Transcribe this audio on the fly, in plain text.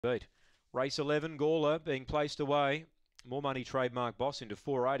Beat. Race 11, Gawler being placed away. More money trademark boss into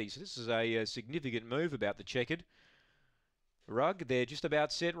 480. So this is a significant move about the checkered rug. They're just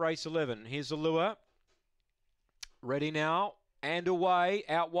about set. Race 11. Here's the lure. Ready now. And away,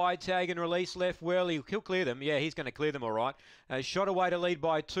 out wide, tag and release left well. He'll clear them. Yeah, he's going to clear them all right. Shot away to lead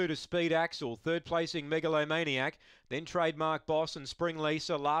by 2 to Speed Axel. Third placing Megalomaniac. Then Trademark Boss and Spring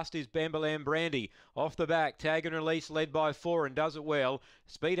Lisa. Last is Bambalam Brandy. Off the back, tag and release led by 4 and does it well.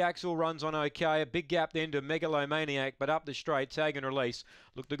 Speed Axel runs on okay. A big gap then to Megalomaniac, but up the straight, tag and release.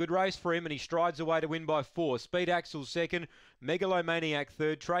 Looked a good race for him and he strides away to win by 4. Speed Axel second, Megalomaniac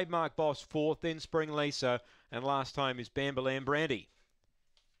third, Trademark Boss fourth, then Spring Lisa. And last time is Bambalam Brandy.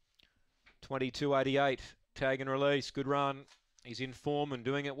 22.88. Tag and release. Good run. He's in form and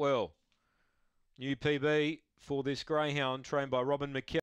doing it well. New PB for this greyhound trained by Robin McKellar.